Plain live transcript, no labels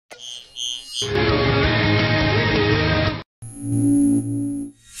Hello,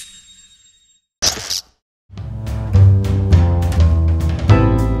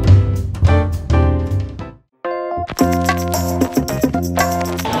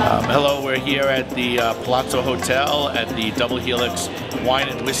 we're here at the Palazzo Hotel at the Double Helix Wine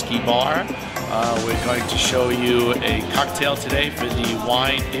and Whiskey Bar. We're going to show you a cocktail today for the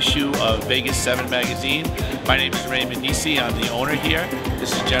wine issue of Vegas 7 magazine. My name is Ray Nisi. I'm the owner here.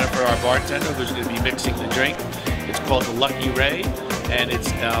 This is Jennifer, our bartender, who's going to be mixing the drink. It's called the Lucky Ray, and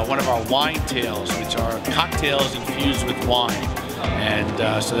it's one of our wine tails, which are cocktails infused with wine.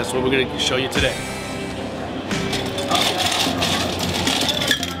 And so that's what we're going to show you today.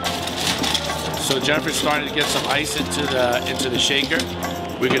 So Jennifer's starting to get some ice into the shaker.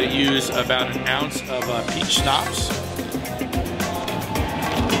 We're going to use about an ounce of peach schnapps,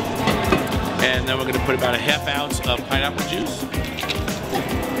 and then we're going to put about a ½ ounce of pineapple juice,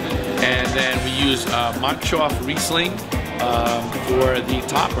 and then we use Monchoff Riesling for the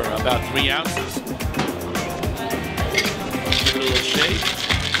topper, about 3 ounces. Give it a little shake.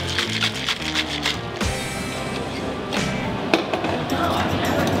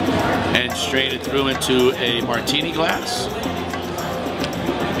 And strain it through into a martini glass.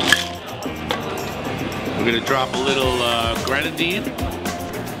 We're going to drop a little grenadine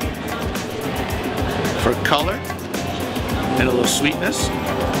for color and a little sweetness.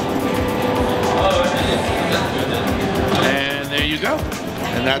 And there you go.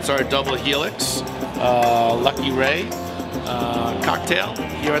 And that's our Double Helix Lucky Ray cocktail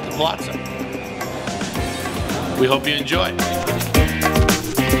here at the Palazzo. We hope you enjoy.